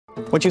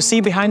What you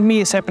see behind me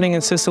is happening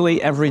in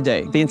Sicily every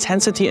day. The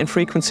intensity and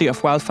frequency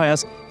of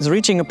wildfires is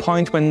reaching a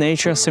point when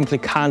nature simply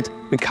can't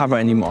recover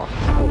anymore.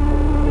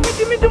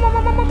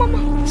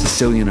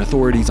 Sicilian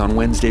authorities on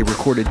Wednesday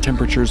recorded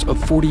temperatures of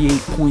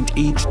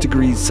 48.8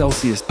 degrees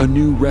Celsius, a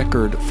new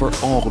record for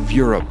all of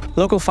Europe.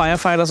 Local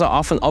firefighters are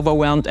often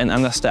overwhelmed and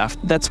understaffed.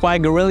 That's why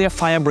guerrilla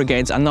fire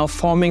brigades are now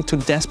forming to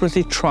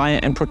desperately try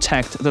and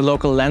protect the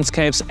local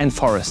landscapes and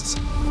forests.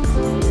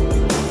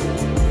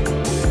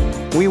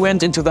 We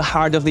went into the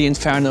heart of the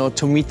inferno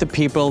to meet the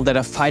people that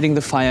are fighting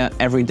the fire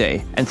every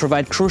day and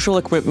provide crucial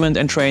equipment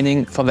and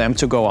training for them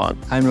to go on.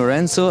 I'm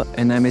Lorenzo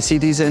and I'm a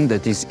citizen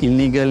that is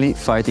illegally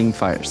fighting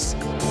fires.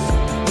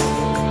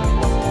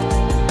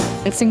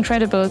 It's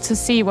incredible to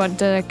see what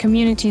the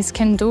communities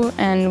can do,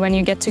 and when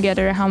you get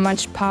together, how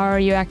much power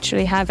you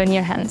actually have in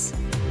your hands.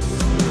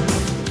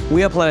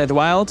 We are Planet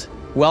Wild.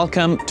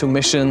 Welcome to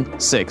Mission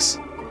 6.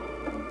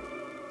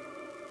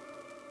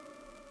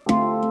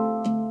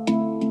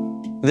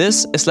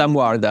 This is La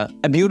Muarda,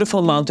 a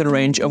beautiful mountain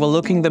range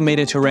overlooking the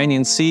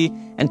Mediterranean Sea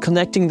and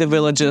connecting the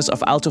villages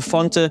of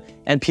Altofonte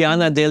and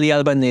Piana degli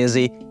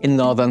Albanesi in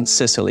northern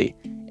Sicily.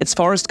 Its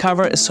forest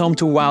cover is home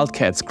to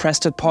wildcats,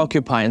 crested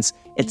porcupines,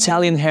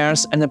 Italian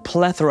hares and a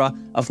plethora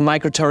of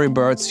migratory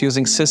birds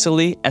using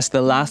Sicily as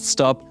the last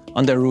stop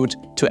on their route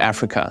to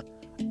Africa.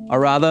 Or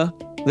rather,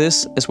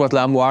 this is what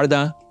La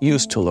Muarda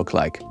used to look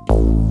like.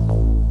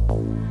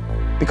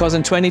 Because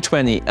in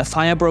 2020, a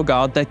fire broke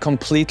out that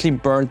completely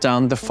burned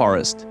down the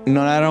forest.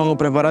 Non eravamo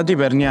preparati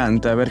per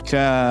niente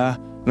perché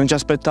non ci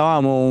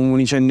aspettavamo un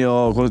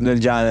incendio del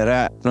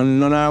genere.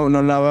 Non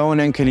avevamo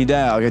neanche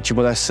l'idea che ci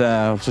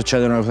potesse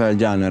succedere una cosa del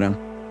genere.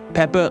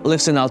 Pepe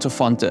lives in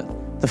Altofonte.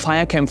 The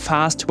fire came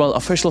fast while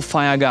official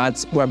fire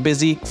guards were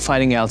busy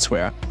fighting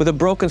elsewhere. With a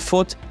broken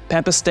foot,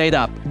 Pepe stayed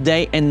up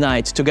day and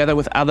night together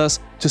with others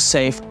to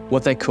save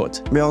what they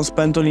could. Abbiamo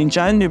spento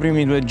l'incendio i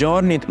primi 2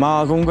 giorni,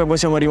 ma comunque poi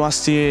siamo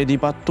rimasti di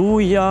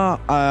pattuglia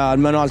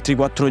almeno altri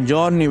 4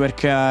 giorni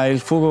perché il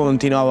fuoco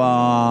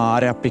continuava a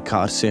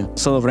riappiccarsi. È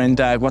stato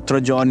praticamente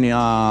 4 giorni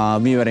a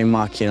vivere in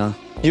macchina.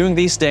 During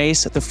these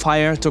days, the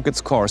fire took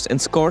its course and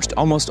scorched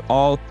almost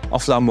all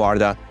of La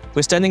Muarda.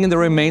 We're standing in the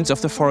remains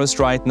of the forest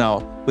right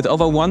now. With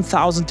over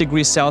 1000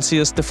 degrees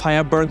Celsius, the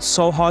fire burned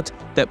so hot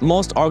that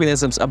most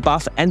organisms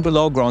above and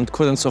below ground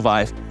couldn't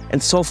survive,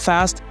 and so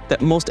fast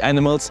that most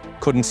animals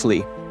couldn't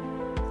flee.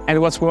 And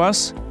what's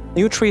worse,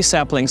 new tree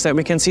saplings that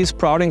we can see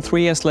sprouting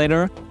 3 years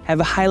later have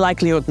a high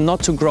likelihood not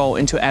to grow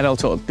into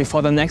adulthood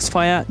before the next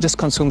fire just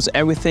consumes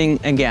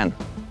everything again.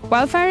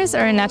 Wildfires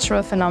are a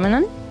natural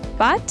phenomenon,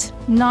 but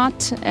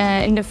not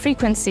in the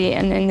frequency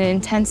and in the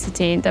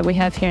intensity that we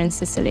have here in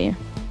Sicily.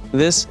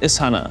 This is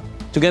Hannah.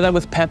 Together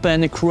with Pepe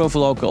and a crew of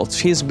locals,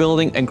 she is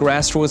building a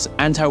grassroots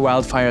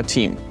anti-wildfire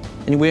team,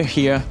 and we're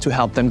here to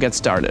help them get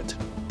started.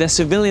 Their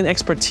civilian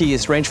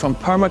expertise range from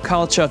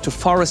permaculture to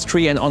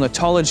forestry and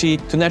ornithology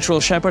to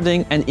natural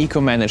shepherding and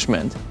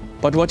eco-management.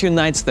 But what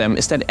unites them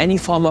is that any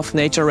form of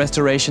nature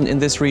restoration in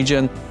this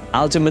region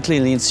ultimately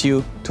leads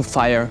you to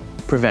fire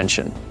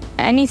prevention.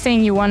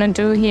 Anything you want to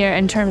do here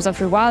in terms of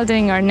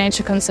rewilding or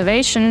nature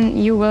conservation,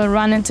 you will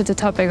run into the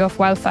topic of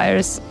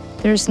wildfires.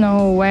 There's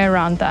no way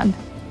around that.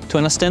 To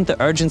understand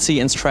the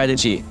urgency and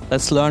strategy,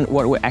 let's learn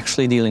what we're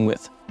actually dealing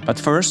with. But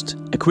first,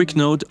 a quick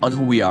note on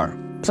who we are.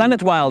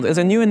 Planet Wild is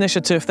a new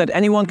initiative that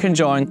anyone can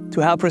join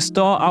to help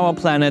restore our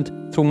planet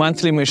through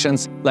monthly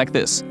missions like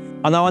this.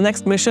 On our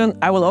next mission,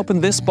 I will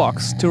open this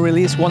box to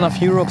release one of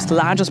Europe's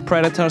largest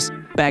predators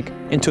back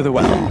into the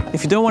well.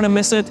 If you don't want to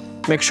miss it,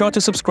 make sure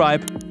to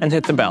subscribe and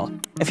hit the bell.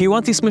 If you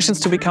want these missions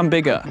to become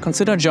bigger,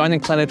 consider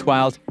joining Planet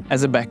Wild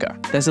as a backer.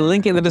 There's a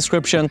link in the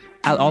description.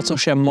 I'll also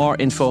share more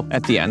info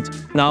at the end.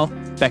 Now,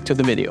 back to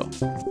the video.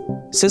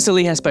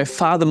 Sicily has by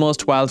far the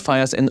most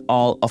wildfires in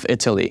all of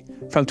Italy.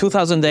 From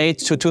 2008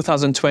 to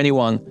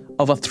 2021,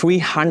 over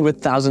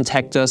 300,000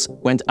 hectares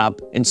went up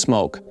in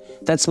smoke.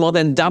 That's more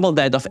than double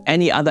that of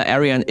any other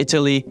area in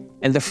Italy,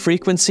 and the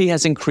frequency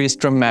has increased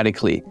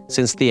dramatically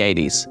since the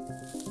 80s.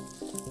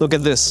 Look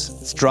at this,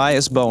 it's dry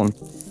as bone.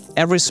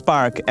 Every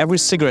spark, every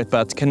cigarette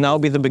butt can now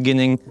be the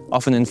beginning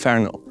of an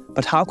inferno.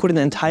 But how could an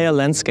entire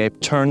landscape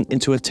turn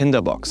into a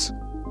tinderbox?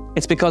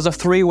 It's because of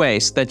 3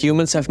 ways that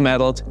humans have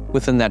meddled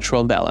with the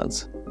natural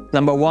balance.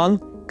 Number 1,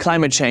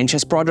 climate change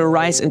has brought a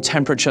rise in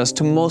temperatures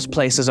to most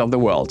places of the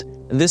world.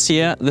 This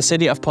year, the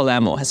city of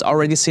Palermo has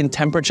already seen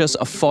temperatures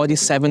of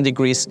 47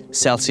 degrees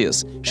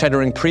Celsius,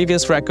 shattering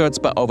previous records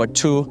by over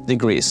 2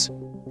 degrees.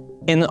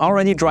 In an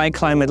already dry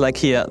climate like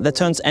here, that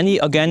turns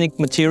any organic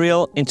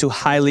material into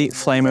highly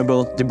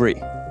flammable debris.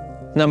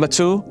 Number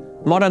 2,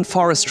 modern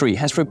forestry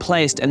has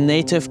replaced a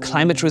native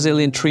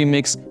climate-resilient tree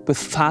mix with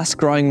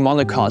fast-growing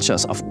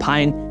monocultures of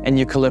pine and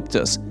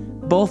eucalyptus.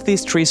 Both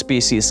these tree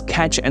species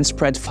catch and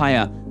spread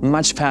fire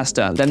much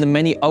faster than the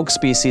many oak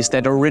species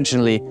that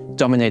originally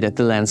dominated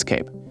the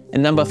landscape.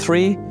 And number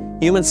 3,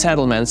 human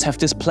settlements have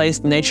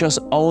displaced nature's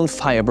own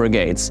fire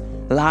brigades.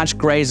 Large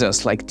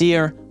grazers like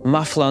deer,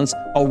 mufflons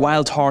or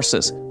wild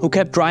horses who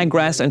kept dry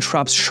grass and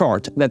shrubs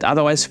short that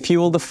otherwise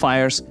fuel the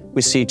fires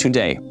we see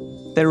today.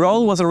 Their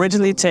role was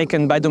originally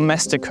taken by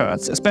domestic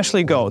herds,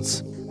 especially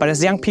goats. But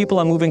as young people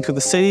are moving to the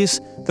cities,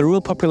 the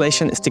rural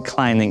population is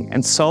declining,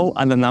 and so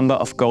are the number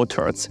of goat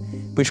herds,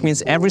 which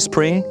means every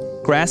spring,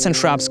 grass and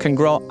shrubs can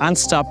grow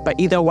unstopped by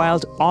either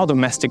wild or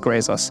domestic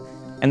grazers.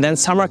 And then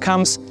summer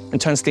comes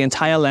and turns the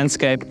entire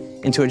landscape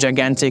into a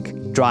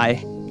gigantic, dry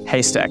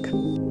haystack.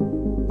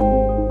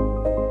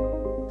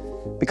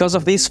 Because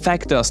of these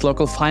factors,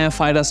 local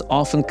firefighters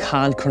often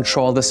can't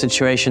control the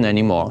situation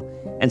anymore,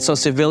 and so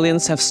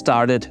civilians have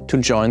started to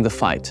join the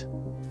fight.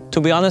 To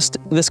be honest,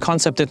 this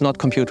concept did not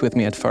compute with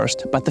me at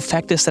first, but the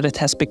fact is that it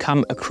has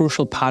become a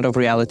crucial part of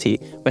reality,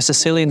 where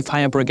Sicilian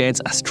fire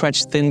brigades are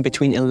stretched thin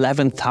between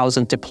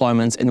 11,000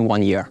 deployments in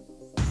 1 year.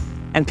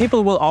 And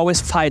people will always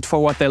fight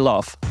for what they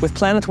love. With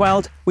Planet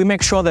Wild, we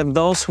make sure that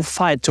those who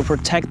fight to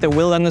protect the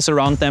wilderness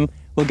around them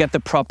will get the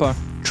proper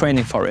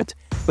training for it.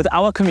 With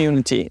our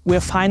community, we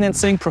are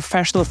financing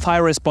professional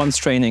fire response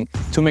training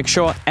to make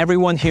sure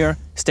everyone here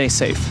stays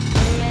safe.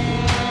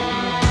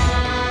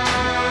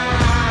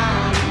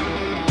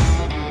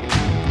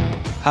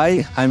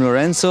 Hi, I'm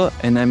Lorenzo,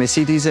 and I'm a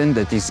citizen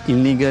that is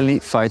illegally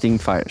fighting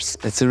fires.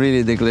 It's really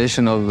a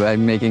declaration of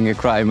I'm making a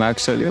crime,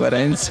 actually, what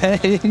I'm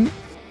saying.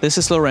 This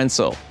is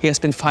Lorenzo. He has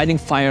been fighting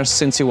fires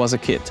since he was a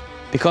kid.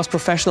 Because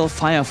professional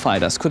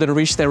firefighters couldn't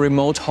reach their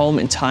remote home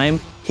in time,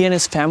 he and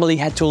his family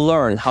had to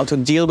learn how to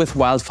deal with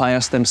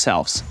wildfires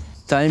themselves.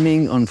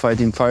 Timing on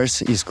fighting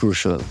fires is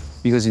crucial,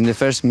 because in the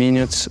first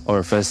minutes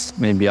or first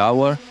maybe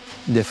hour,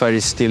 the fire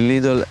is still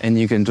little and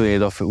you can turn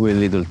it off with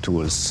little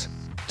tools.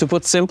 To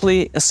put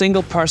simply, a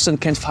single person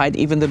can fight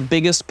even the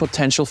biggest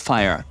potential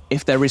fire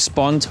if they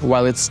respond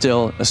while it's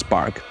still a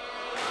spark.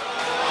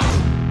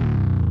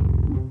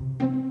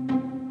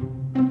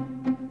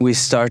 We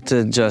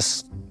started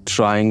just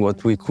trying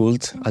what we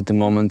could at the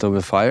moment of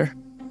a fire.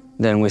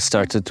 Then we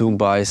started to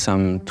buy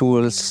some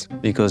tools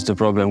because the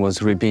problem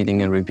was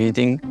repeating and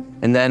repeating.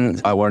 And then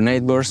our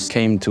neighbors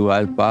came to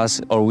help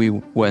us, or we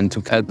went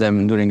to help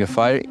them during a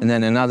fire. And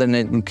then another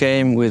neighbor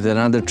came with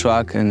another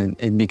truck, and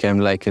it became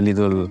like a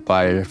little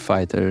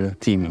firefighter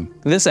team.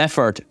 This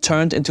effort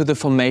turned into the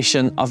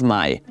formation of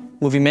MAI,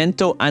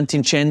 Movimento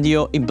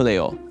Antincendio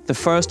Ibleo, the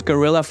first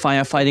guerrilla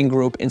firefighting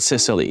group in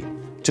Sicily.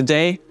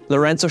 Today,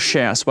 Lorenzo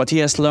shares what he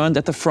has learned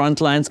at the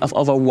front lines of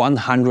over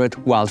 100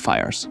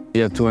 wildfires.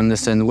 You have to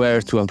understand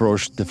where to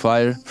approach the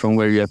fire, from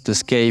where you have to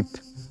escape,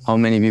 how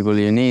many people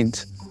you need,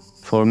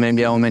 for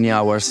maybe how many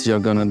hours you're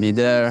gonna be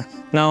there.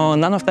 Now,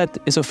 none of that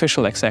is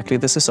official exactly.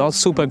 This is all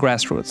super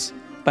grassroots.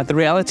 But the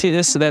reality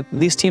is that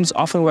these teams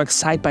often work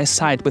side by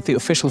side with the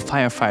official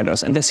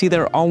firefighters, and they see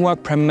their own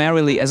work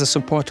primarily as a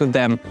support to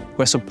them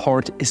where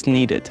support is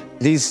needed.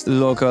 These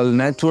local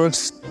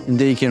networks,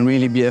 they can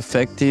really be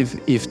effective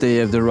if they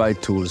have the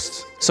right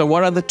tools. So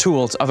what are the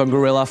tools of a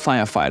guerrilla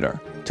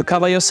firefighter? To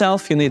cover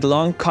yourself, you need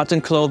long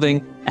cotton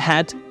clothing, a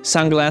hat,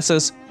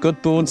 sunglasses,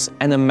 good boots,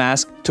 and a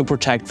mask to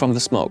protect from the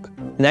smoke.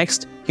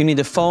 Next, you need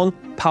a phone,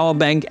 power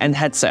bank, and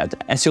headset,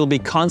 as you'll be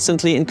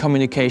constantly in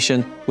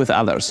communication with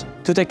others.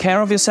 To take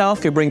care of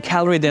yourself, you bring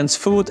calorie-dense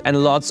food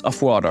and lots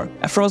of water.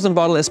 A frozen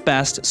bottle is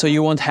best, so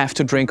you won't have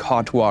to drink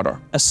hot water.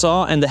 A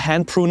saw and a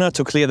hand pruner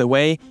to clear the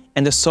way,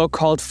 and a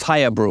so-called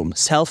fire broom,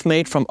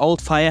 self-made from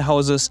old fire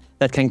hoses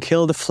that can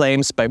kill the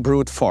flames by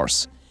brute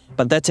force.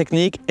 But that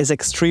technique is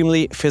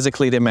extremely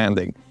physically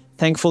demanding.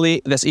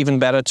 Thankfully, there's even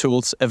better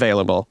tools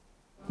available.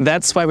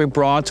 That's why we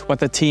brought what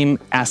the team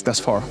asked us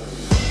for.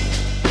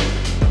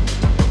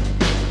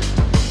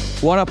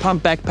 Water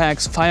pump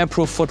backpacks,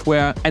 fireproof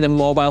footwear, and a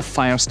mobile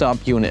fire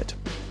stop unit.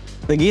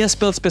 The gear is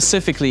built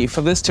specifically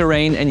for this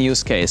terrain and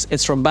use case.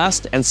 It's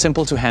robust and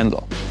simple to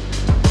handle.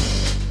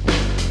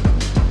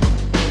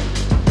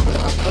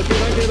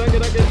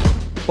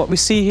 What we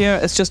see here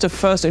is just a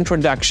first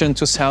introduction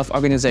to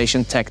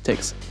self-organization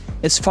tactics.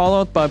 It's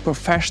followed by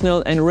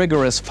professional and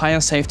rigorous fire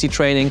safety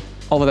training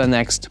over the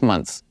next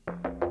months.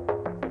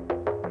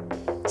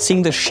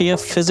 Seeing the sheer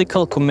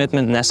physical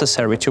commitment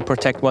necessary to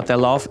protect what they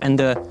love and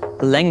the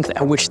length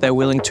at which they're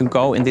willing to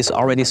go in these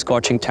already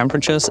scorching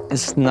temperatures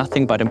is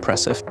nothing but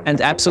impressive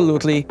and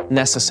absolutely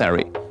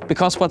necessary.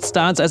 Because what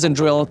starts as a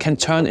drill can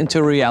turn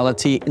into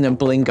reality in a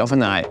blink of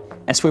an eye,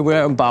 as we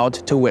were about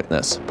to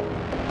witness.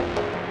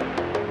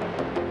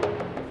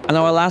 On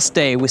our last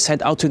day, we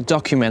set out to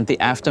document the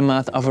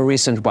aftermath of a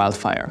recent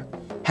wildfire.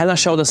 Hannah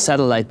showed us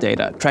satellite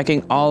data,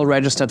 tracking all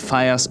registered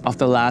fires of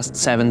the last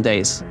 7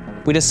 days.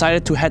 We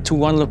decided to head to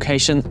one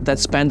location that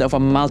spanned over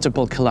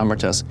multiple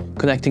kilometers,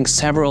 connecting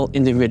several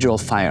individual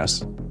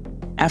fires.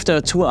 After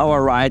a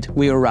 2-hour ride,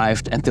 we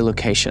arrived at the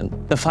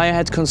location. The fire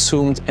had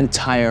consumed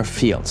entire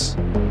fields.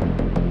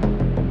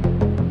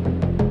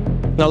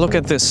 Now look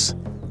at this.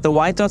 The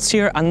white dots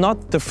here are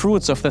not the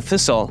fruits of the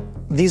thistle.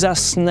 These are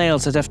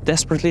snails that have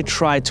desperately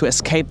tried to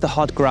escape the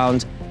hot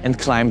ground and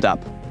climbed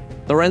up.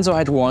 Lorenzo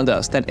had warned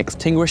us that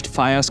extinguished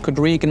fires could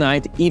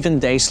reignite even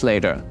days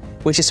later.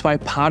 which is why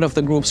part of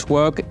the group's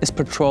work is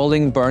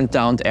patrolling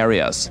burnt-down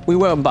areas. We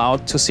were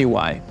about to see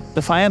why.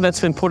 The fire that's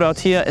been put out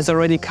here is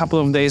already a couple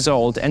of days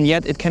old, and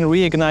yet it can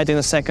reignite in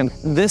a second.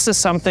 This is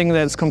something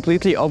that's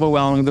completely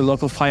overwhelming the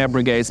local fire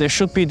brigades. They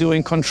should be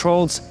doing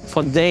controls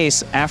for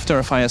days after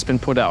a fire has been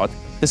put out.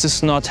 This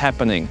is not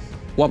happening.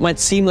 What might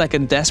seem like a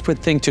desperate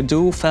thing to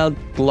do felt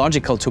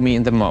logical to me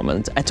in the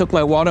moment. I took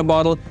my water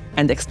bottle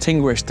and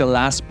extinguished the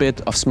last bit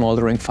of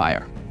smoldering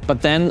fire.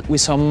 But then we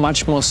saw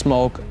much more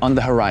smoke on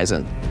the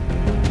horizon.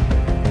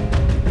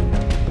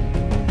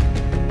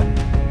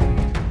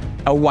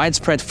 A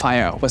widespread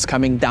fire was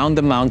coming down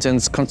the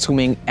mountains,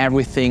 consuming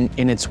everything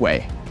in its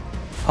way.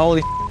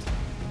 Holy f***,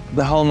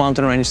 the whole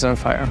mountain range is on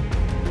fire.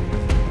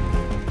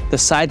 The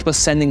sight was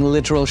sending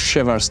literal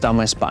shivers down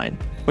my spine.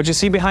 What you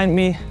see behind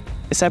me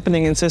is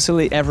happening in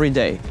Sicily every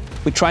day.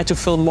 We tried to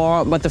film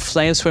more, but the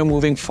flames were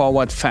moving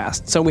forward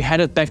fast, so we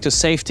headed back to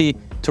safety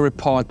to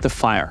report the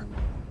fire.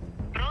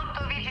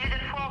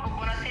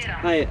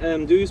 Hi,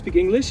 do you speak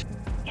English?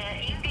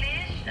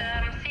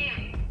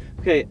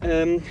 Okay,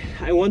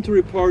 I want to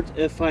report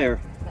a fire.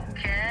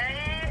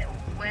 Okay,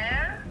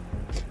 where?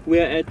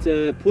 We're at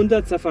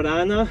Punta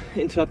Zaffarana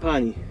in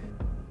Trapani.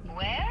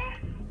 Where?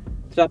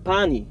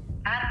 Trapani.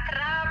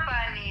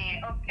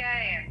 Trapani,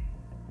 okay.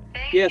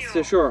 Thank Yes,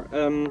 you. sure.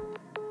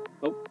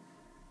 Oh,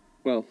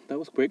 well, that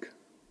was quick.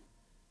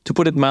 To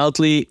put it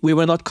mildly, we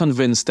were not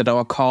convinced that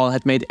our call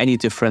had made any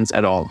difference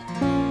at all.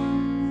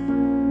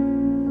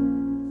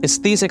 It's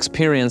these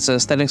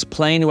experiences that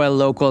explain why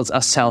locals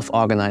are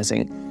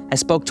self-organizing. I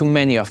spoke to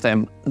many of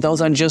them.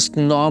 Those are just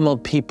normal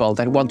people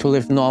that want to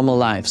live normal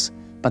lives,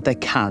 but they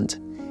can't.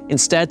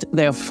 Instead,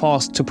 they are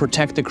forced to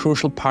protect the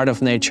crucial part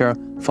of nature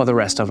for the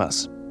rest of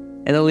us.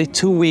 And only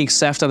 2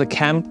 weeks after the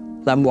camp,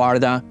 La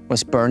Guarda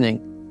was burning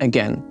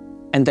again.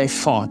 And they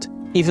fought,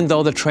 even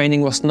though the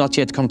training was not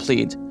yet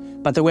complete.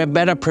 But they were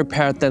better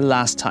prepared than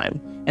last time,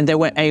 and they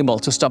were able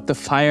to stop the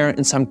fire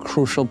in some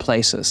crucial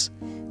places.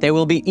 They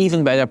will be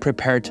even better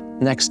prepared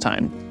next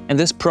time. And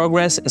this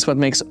progress is what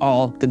makes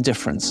all the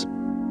difference.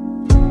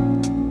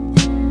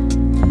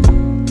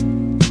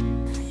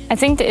 I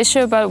think the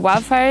issue about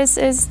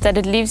wildfires is that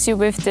it leaves you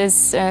with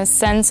this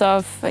sense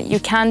of you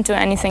can't do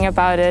anything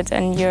about it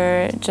and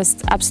you're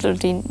just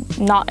absolutely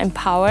not in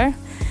power.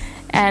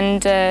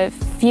 And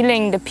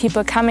feeling the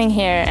people coming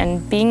here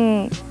and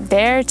being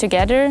there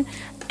together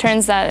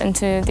turns that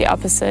into the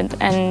opposite.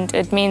 And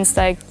it means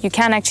like you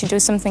can actually do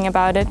something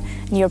about it.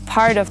 And you're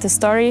part of the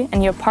story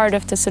and you're part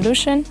of the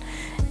solution.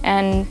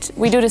 And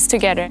we do this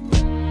together.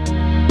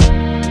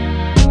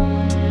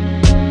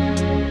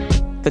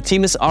 The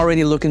team is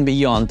already looking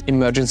beyond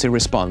emergency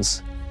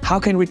response. How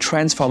can we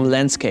transform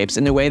landscapes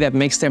in a way that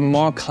makes them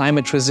more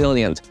climate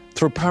resilient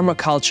through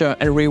permaculture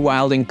and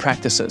rewilding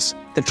practices?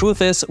 The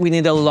truth is, we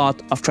need a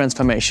lot of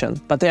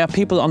transformation, but there are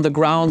people on the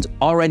ground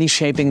already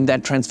shaping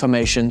that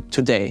transformation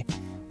today.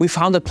 We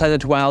founded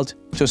Planet Wild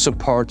to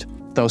support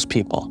those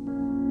people.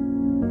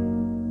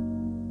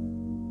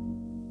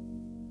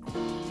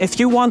 If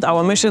you want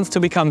our missions to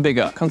become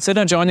bigger,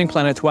 consider joining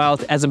Planet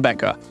Wild as a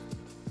backer.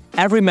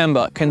 Every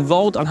member can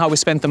vote on how we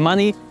spend the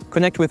money,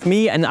 connect with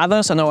me and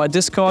others on our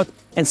Discord,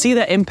 and see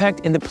their impact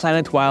in the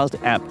Planet Wild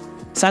app.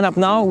 Sign up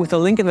now with the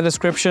link in the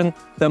description.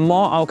 The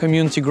more our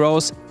community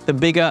grows, the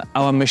bigger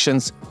our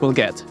missions will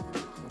get.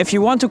 If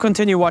you want to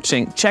continue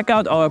watching, check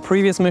out our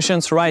previous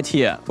missions right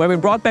here, where we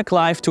brought back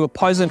life to a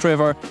poisoned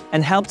river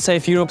and helped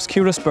save Europe's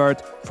cutest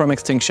bird from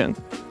extinction.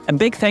 A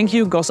big thank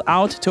you goes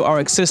out to our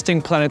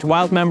existing Planet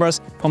Wild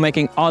members for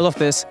making all of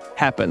this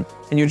happen.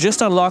 And you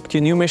just unlocked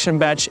your new mission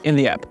badge in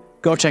the app.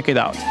 Go check it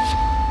out.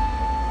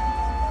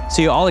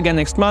 See you all again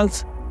next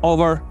month.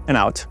 Over and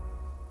out.